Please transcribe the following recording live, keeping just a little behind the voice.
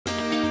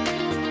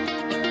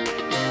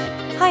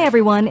Hi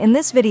everyone, in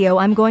this video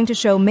I'm going to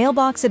show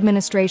mailbox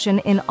administration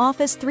in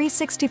Office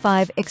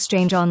 365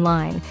 Exchange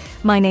Online.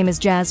 My name is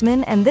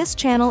Jasmine and this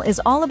channel is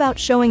all about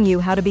showing you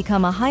how to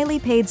become a highly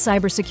paid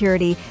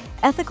cybersecurity,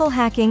 ethical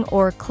hacking,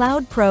 or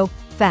cloud pro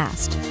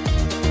fast.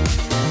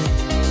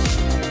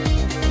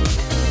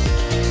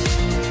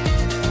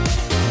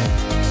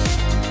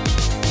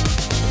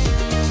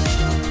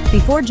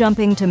 Before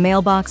jumping to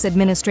mailbox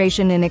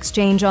administration in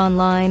Exchange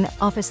Online,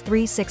 Office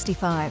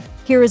 365,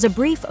 here is a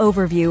brief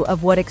overview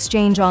of what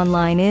Exchange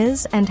Online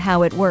is and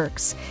how it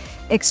works.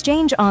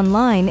 Exchange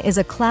Online is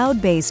a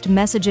cloud-based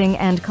messaging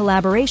and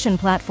collaboration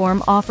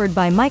platform offered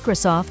by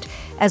Microsoft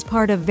as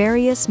part of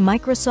various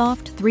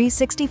Microsoft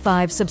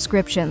 365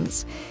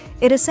 subscriptions.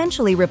 It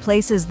essentially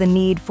replaces the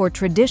need for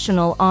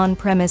traditional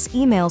on-premise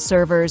email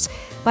servers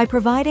by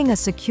providing a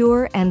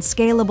secure and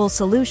scalable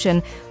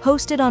solution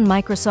hosted on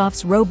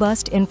Microsoft's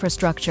robust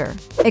infrastructure.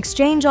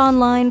 Exchange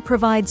Online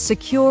provides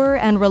secure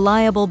and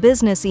reliable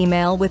business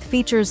email with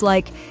features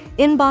like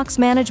inbox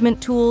management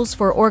tools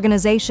for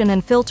organization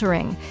and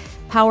filtering,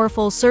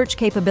 powerful search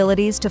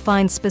capabilities to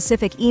find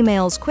specific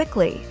emails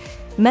quickly,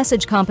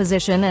 message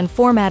composition and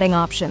formatting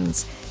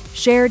options.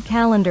 Shared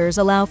calendars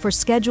allow for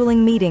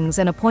scheduling meetings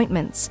and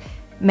appointments,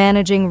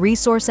 managing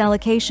resource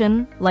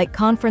allocation, like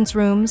conference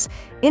rooms,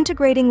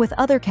 integrating with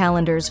other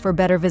calendars for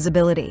better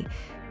visibility,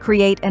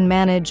 create and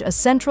manage a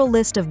central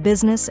list of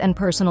business and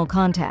personal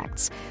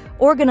contacts,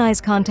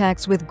 organize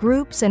contacts with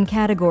groups and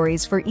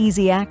categories for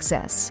easy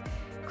access,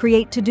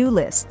 create to-do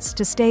lists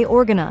to stay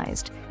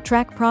organized,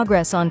 track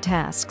progress on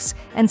tasks,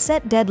 and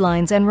set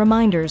deadlines and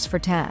reminders for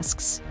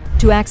tasks.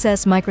 To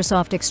access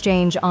Microsoft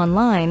Exchange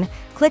Online,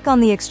 click on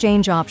the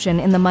Exchange option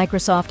in the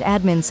Microsoft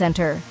Admin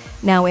Center.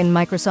 Now in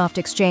Microsoft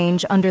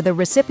Exchange, under the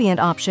Recipient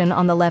option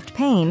on the left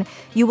pane,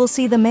 you will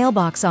see the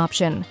Mailbox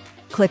option.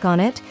 Click on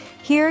it.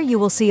 Here you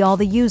will see all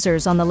the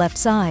users on the left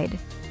side.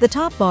 The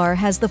top bar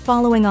has the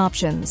following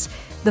options.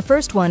 The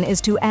first one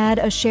is to add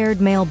a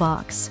shared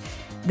mailbox.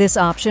 This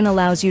option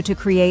allows you to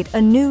create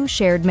a new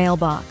shared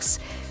mailbox.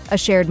 A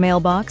shared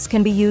mailbox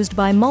can be used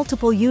by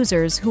multiple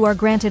users who are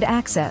granted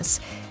access,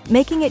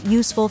 making it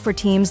useful for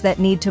teams that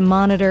need to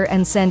monitor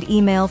and send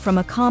email from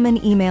a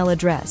common email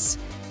address.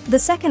 The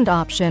second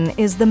option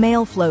is the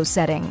mail flow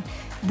setting.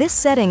 This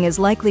setting is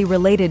likely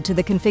related to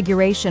the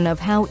configuration of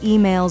how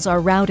emails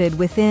are routed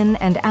within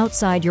and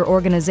outside your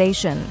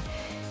organization.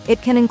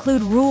 It can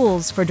include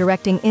rules for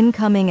directing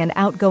incoming and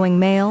outgoing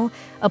mail,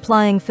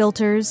 applying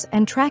filters,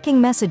 and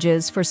tracking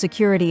messages for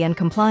security and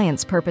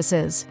compliance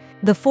purposes.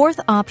 The fourth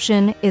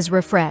option is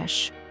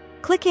Refresh.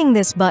 Clicking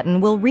this button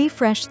will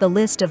refresh the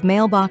list of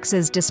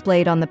mailboxes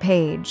displayed on the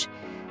page.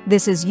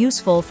 This is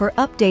useful for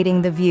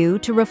updating the view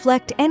to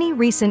reflect any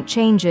recent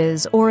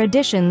changes or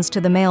additions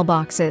to the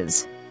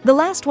mailboxes. The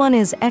last one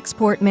is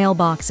Export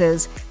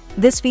Mailboxes.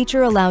 This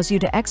feature allows you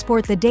to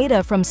export the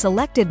data from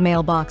selected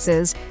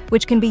mailboxes,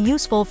 which can be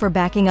useful for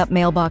backing up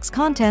mailbox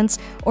contents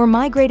or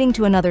migrating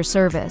to another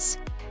service.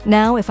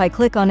 Now, if I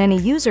click on any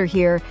user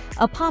here,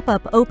 a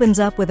pop-up opens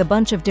up with a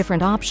bunch of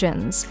different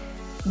options.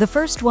 The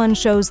first one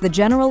shows the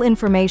general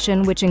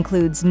information, which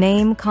includes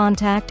name,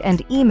 contact,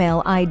 and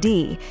email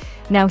ID.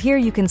 Now here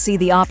you can see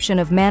the option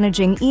of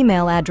managing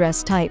email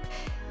address type.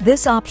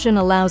 This option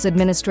allows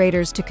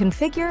administrators to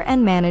configure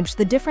and manage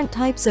the different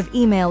types of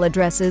email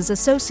addresses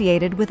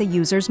associated with a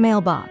user's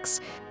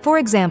mailbox. For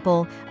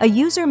example, a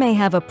user may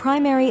have a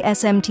primary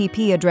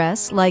SMTP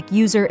address like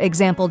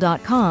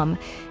userexample.com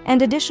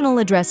and additional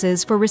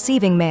addresses for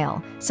receiving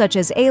mail, such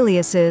as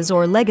aliases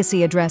or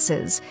legacy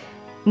addresses.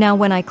 Now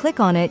when I click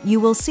on it, you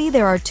will see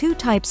there are two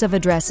types of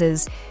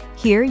addresses.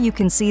 Here you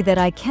can see that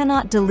I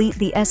cannot delete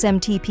the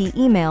SMTP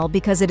email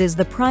because it is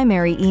the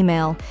primary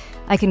email.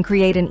 I can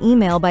create an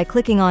email by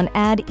clicking on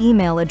Add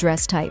Email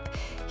Address Type.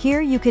 Here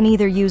you can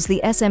either use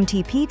the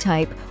SMTP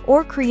type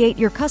or create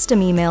your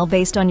custom email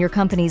based on your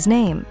company's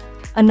name.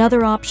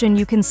 Another option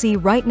you can see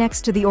right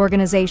next to the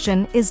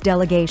organization is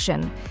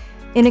Delegation.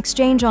 In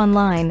Exchange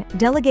Online,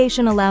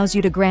 Delegation allows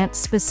you to grant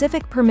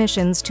specific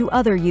permissions to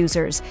other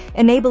users,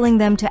 enabling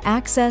them to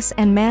access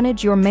and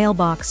manage your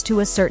mailbox to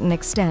a certain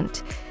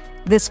extent.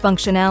 This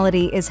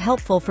functionality is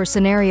helpful for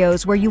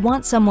scenarios where you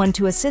want someone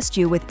to assist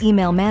you with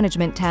email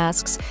management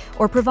tasks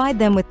or provide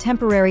them with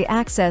temporary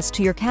access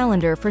to your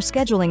calendar for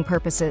scheduling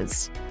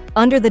purposes.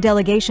 Under the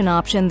Delegation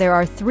option, there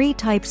are three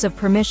types of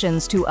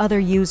permissions to other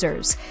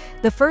users.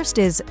 The first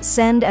is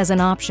Send as an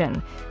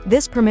option.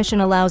 This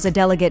permission allows a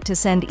delegate to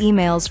send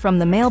emails from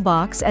the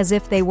mailbox as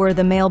if they were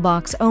the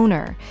mailbox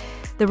owner.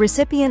 The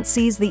recipient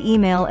sees the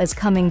email as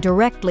coming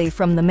directly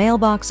from the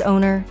mailbox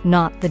owner,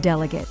 not the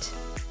delegate.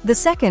 The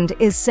second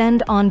is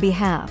Send on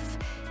behalf.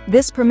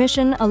 This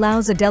permission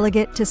allows a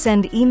delegate to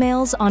send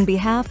emails on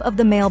behalf of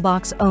the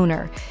mailbox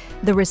owner.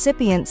 The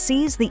recipient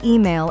sees the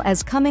email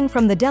as coming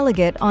from the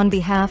delegate on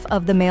behalf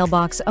of the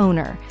mailbox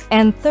owner.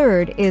 And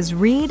third is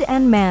Read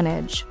and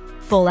Manage,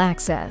 full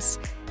access.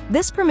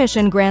 This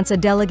permission grants a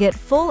delegate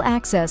full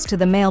access to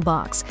the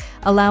mailbox,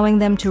 allowing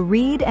them to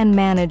read and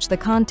manage the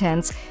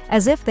contents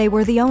as if they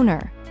were the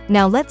owner.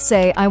 Now let's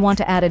say I want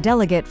to add a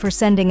delegate for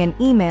sending an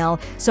email,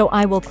 so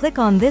I will click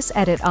on this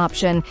edit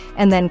option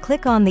and then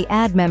click on the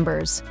Add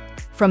Members.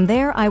 From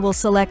there, I will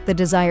select the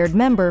desired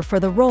member for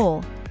the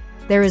role.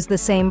 There is the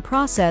same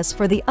process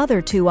for the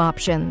other two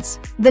options.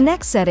 The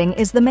next setting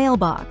is the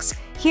mailbox.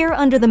 Here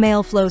under the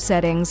mail flow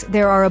settings,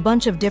 there are a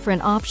bunch of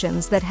different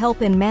options that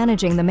help in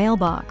managing the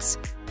mailbox.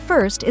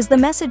 First is the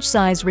message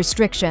size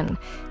restriction.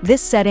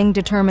 This setting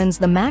determines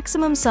the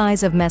maximum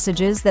size of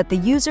messages that the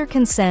user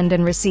can send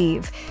and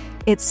receive.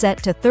 It's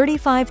set to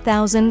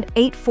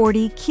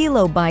 35,840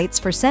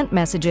 kilobytes for sent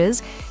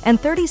messages and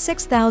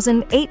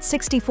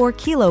 36,864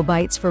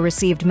 kilobytes for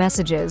received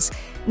messages.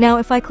 Now,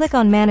 if I click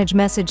on Manage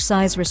Message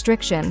Size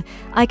Restriction,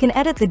 I can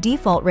edit the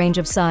default range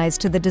of size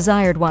to the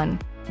desired one.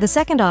 The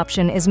second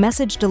option is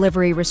Message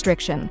Delivery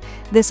Restriction.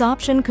 This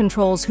option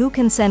controls who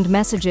can send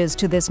messages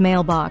to this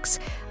mailbox,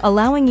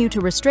 allowing you to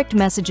restrict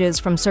messages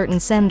from certain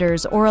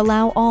senders or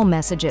allow all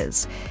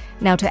messages.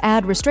 Now to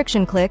add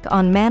restriction, click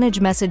on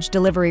Manage Message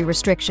Delivery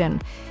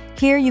Restriction.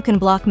 Here you can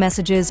block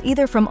messages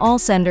either from all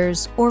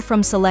senders or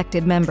from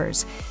selected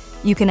members.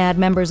 You can add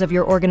members of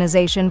your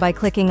organization by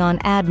clicking on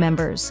Add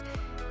Members.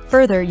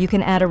 Further, you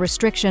can add a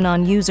restriction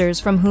on users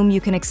from whom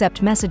you can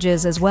accept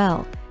messages as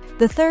well.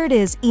 The third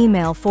is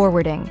email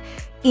forwarding.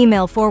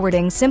 Email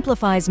forwarding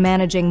simplifies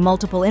managing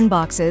multiple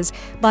inboxes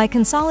by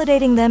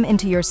consolidating them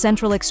into your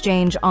central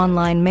Exchange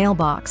Online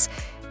mailbox.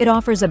 It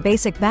offers a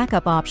basic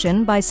backup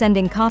option by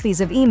sending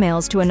copies of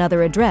emails to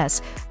another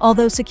address,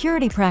 although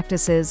security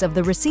practices of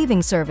the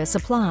receiving service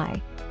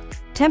apply.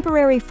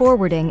 Temporary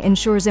forwarding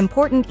ensures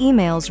important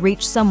emails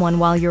reach someone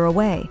while you're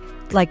away,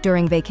 like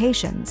during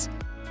vacations.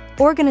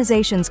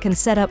 Organizations can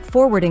set up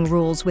forwarding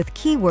rules with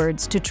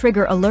keywords to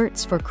trigger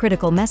alerts for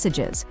critical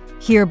messages.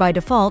 Here, by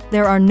default,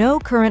 there are no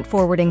current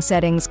forwarding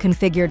settings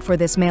configured for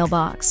this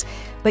mailbox,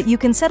 but you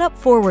can set up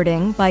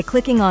forwarding by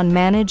clicking on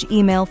Manage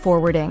Email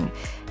Forwarding.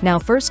 Now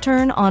first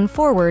turn on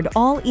Forward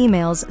all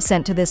emails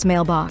sent to this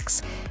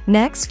mailbox.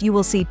 Next, you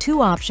will see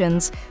two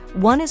options.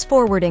 One is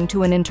forwarding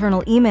to an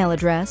internal email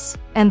address,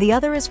 and the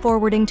other is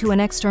forwarding to an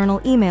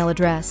external email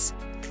address.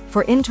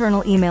 For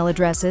internal email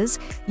addresses,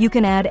 you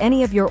can add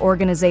any of your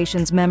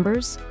organization's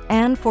members,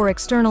 and for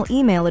external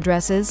email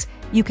addresses,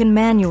 you can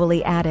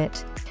manually add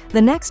it.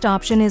 The next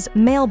option is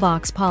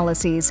Mailbox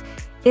Policies.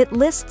 It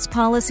lists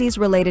policies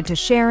related to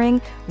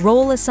sharing,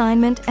 role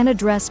assignment, and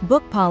address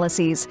book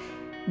policies.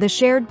 The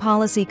shared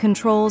policy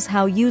controls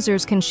how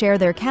users can share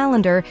their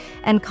calendar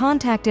and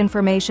contact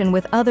information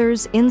with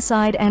others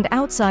inside and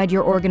outside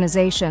your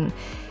organization.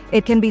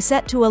 It can be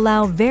set to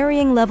allow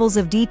varying levels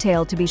of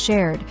detail to be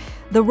shared.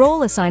 The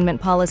role assignment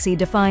policy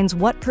defines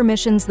what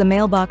permissions the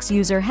mailbox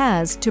user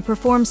has to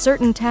perform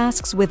certain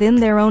tasks within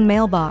their own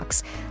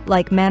mailbox,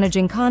 like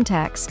managing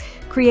contacts,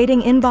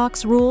 creating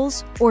inbox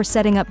rules, or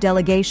setting up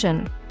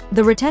delegation.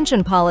 The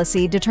retention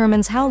policy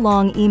determines how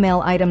long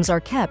email items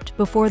are kept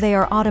before they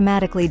are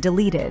automatically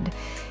deleted.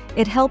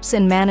 It helps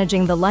in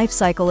managing the life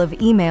cycle of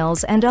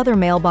emails and other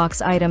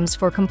mailbox items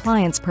for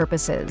compliance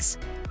purposes.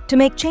 To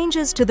make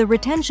changes to the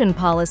retention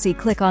policy,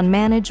 click on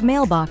Manage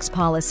Mailbox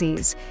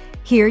Policies.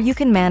 Here you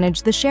can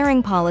manage the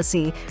sharing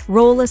policy,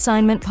 role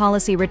assignment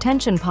policy,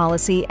 retention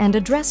policy, and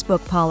address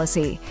book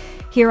policy.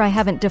 Here I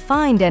haven't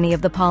defined any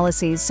of the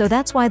policies, so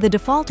that's why the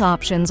default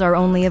options are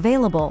only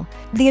available.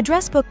 The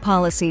address book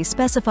policy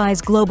specifies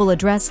global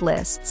address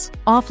lists,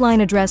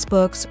 offline address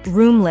books,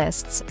 room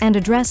lists, and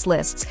address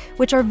lists,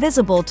 which are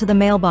visible to the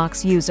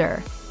mailbox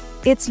user.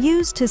 It's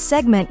used to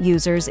segment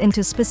users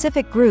into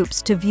specific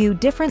groups to view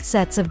different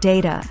sets of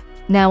data.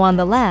 Now on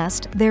the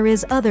last, there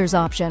is Others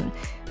option,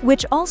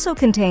 which also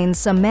contains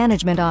some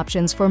management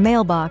options for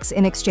Mailbox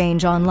in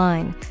Exchange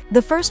Online.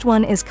 The first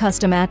one is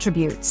Custom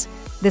Attributes.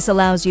 This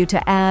allows you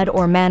to add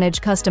or manage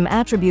custom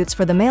attributes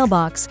for the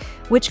mailbox,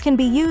 which can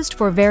be used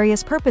for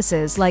various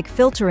purposes like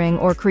filtering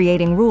or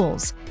creating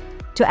rules.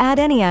 To add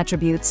any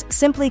attributes,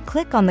 simply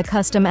click on the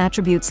Custom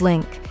Attributes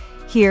link.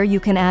 Here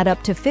you can add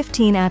up to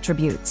 15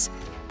 attributes.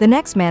 The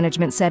next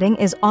management setting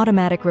is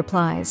Automatic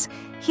Replies.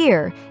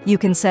 Here, you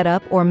can set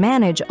up or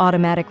manage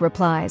automatic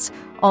replies,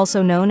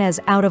 also known as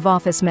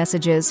out-of-office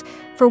messages,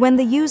 for when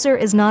the user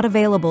is not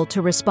available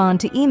to respond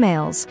to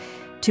emails.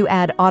 To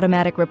add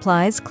automatic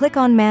replies, click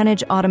on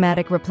Manage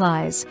Automatic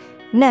Replies.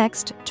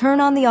 Next,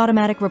 turn on the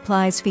Automatic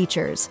Replies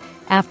features.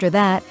 After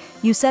that,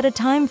 you set a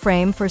time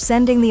frame for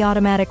sending the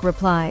automatic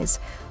replies.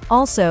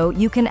 Also,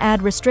 you can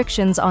add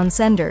restrictions on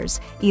senders,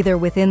 either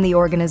within the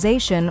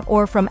organization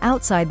or from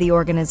outside the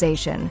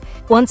organization.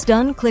 Once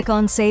done, click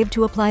on Save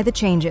to apply the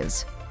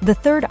changes. The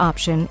third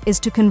option is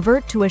to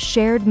convert to a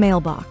shared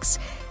mailbox.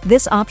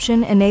 This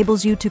option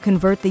enables you to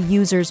convert the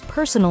user's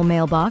personal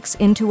mailbox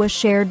into a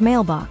shared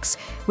mailbox,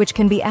 which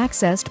can be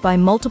accessed by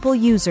multiple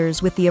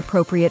users with the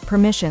appropriate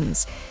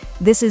permissions.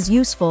 This is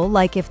useful,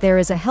 like if there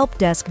is a help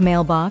desk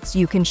mailbox,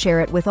 you can share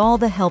it with all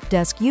the help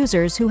desk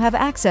users who have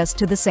access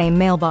to the same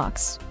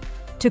mailbox.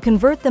 To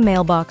convert the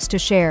mailbox to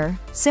share,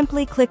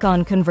 simply click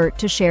on Convert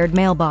to Shared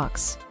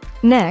Mailbox.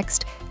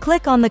 Next,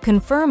 click on the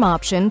Confirm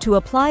option to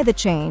apply the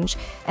change,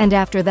 and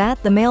after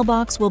that, the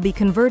mailbox will be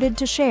converted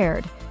to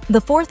shared. The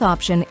fourth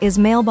option is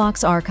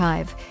Mailbox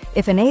Archive.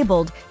 If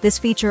enabled, this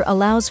feature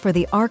allows for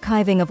the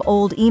archiving of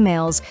old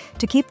emails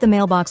to keep the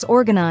mailbox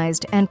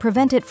organized and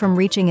prevent it from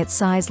reaching its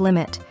size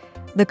limit.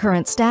 The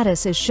current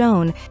status is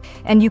shown,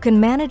 and you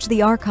can manage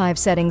the archive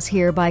settings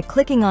here by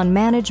clicking on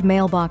Manage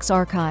Mailbox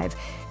Archive.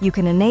 You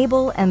can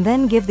enable and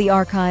then give the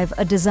archive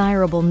a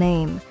desirable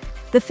name.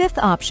 The fifth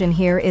option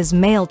here is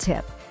Mail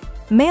Tip.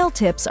 Mail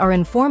tips are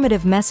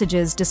informative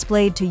messages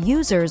displayed to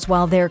users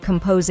while they're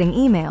composing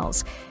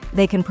emails.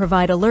 They can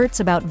provide alerts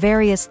about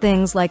various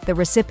things like the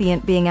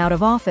recipient being out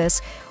of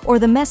office or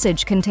the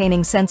message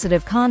containing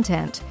sensitive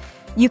content.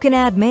 You can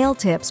add mail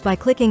tips by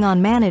clicking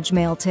on Manage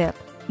Mail Tip.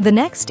 The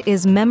next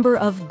is Member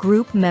of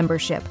Group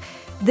Membership.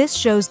 This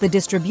shows the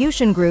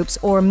distribution groups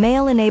or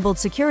mail-enabled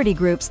security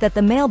groups that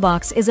the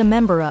mailbox is a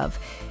member of.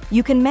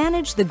 You can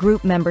manage the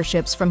group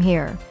memberships from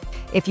here.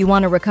 If you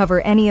want to recover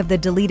any of the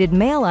deleted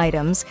mail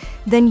items,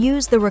 then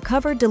use the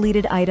Recover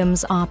Deleted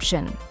Items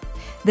option.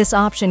 This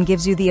option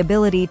gives you the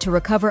ability to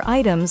recover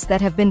items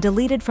that have been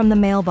deleted from the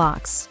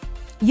mailbox.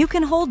 You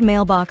can hold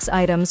mailbox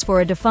items for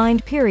a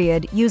defined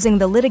period using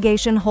the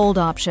Litigation Hold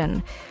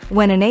option.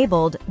 When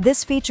enabled,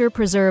 this feature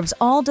preserves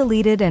all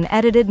deleted and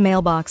edited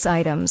mailbox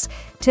items,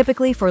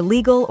 typically for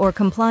legal or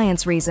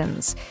compliance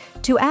reasons.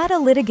 To add a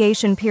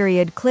litigation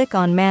period, click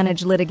on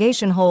Manage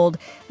Litigation Hold,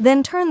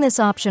 then turn this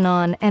option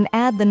on and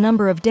add the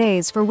number of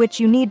days for which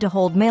you need to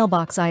hold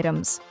mailbox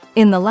items.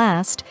 In the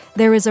last,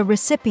 there is a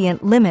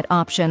Recipient Limit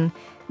option.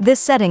 This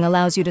setting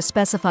allows you to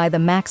specify the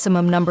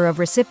maximum number of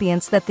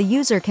recipients that the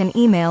user can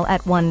email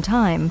at one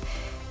time.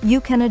 You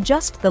can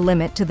adjust the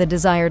limit to the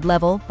desired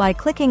level by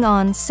clicking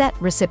on Set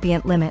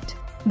Recipient Limit.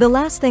 The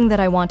last thing that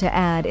I want to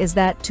add is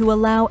that to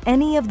allow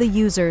any of the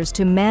users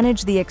to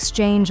manage the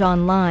exchange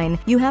online,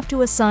 you have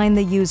to assign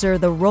the user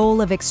the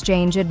role of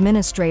Exchange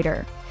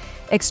Administrator.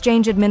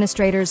 Exchange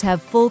administrators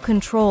have full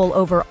control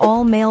over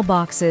all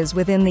mailboxes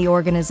within the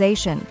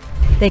organization.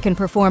 They can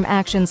perform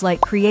actions like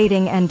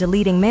creating and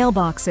deleting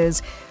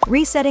mailboxes,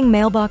 resetting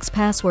mailbox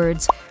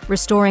passwords,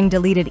 restoring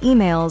deleted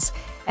emails,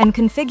 and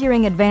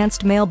configuring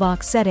advanced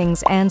mailbox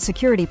settings and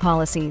security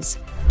policies.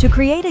 To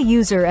create a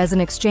user as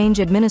an Exchange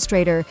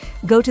administrator,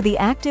 go to the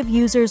Active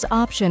Users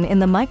option in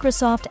the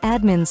Microsoft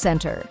Admin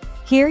Center.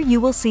 Here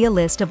you will see a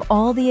list of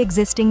all the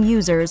existing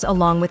users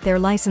along with their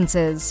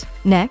licenses.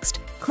 Next,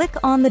 click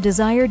on the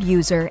desired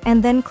user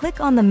and then click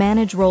on the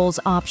Manage Roles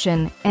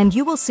option, and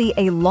you will see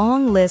a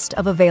long list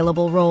of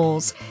available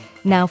roles.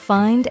 Now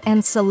find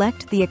and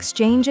select the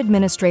Exchange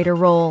Administrator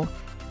role.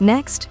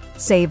 Next,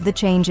 save the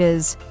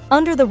changes.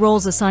 Under the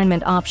Roles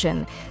Assignment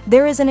option,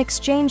 there is an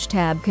Exchange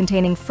tab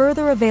containing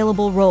further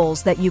available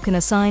roles that you can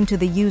assign to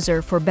the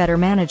user for better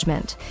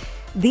management.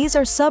 These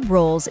are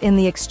sub-roles in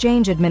the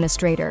Exchange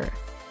Administrator.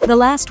 The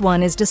last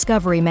one is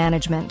Discovery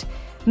Management.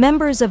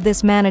 Members of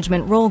this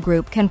management role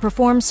group can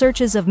perform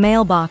searches of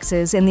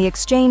mailboxes in the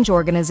Exchange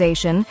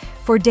organization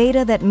for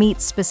data that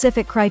meets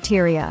specific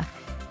criteria.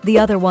 The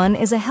other one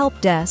is a help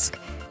desk.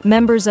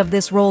 Members of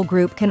this role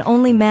group can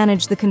only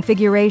manage the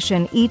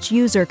configuration each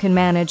user can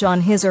manage on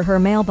his or her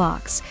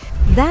mailbox.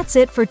 That's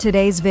it for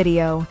today's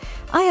video.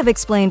 I have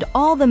explained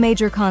all the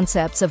major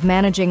concepts of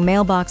managing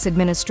mailbox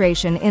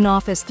administration in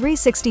Office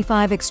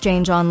 365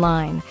 Exchange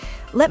Online.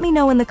 Let me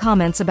know in the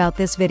comments about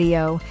this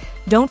video.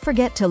 Don't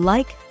forget to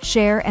like,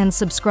 share, and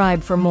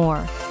subscribe for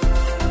more.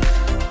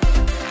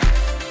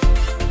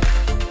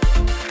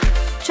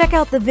 Check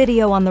out the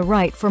video on the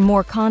right for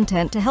more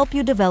content to help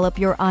you develop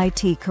your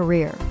IT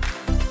career.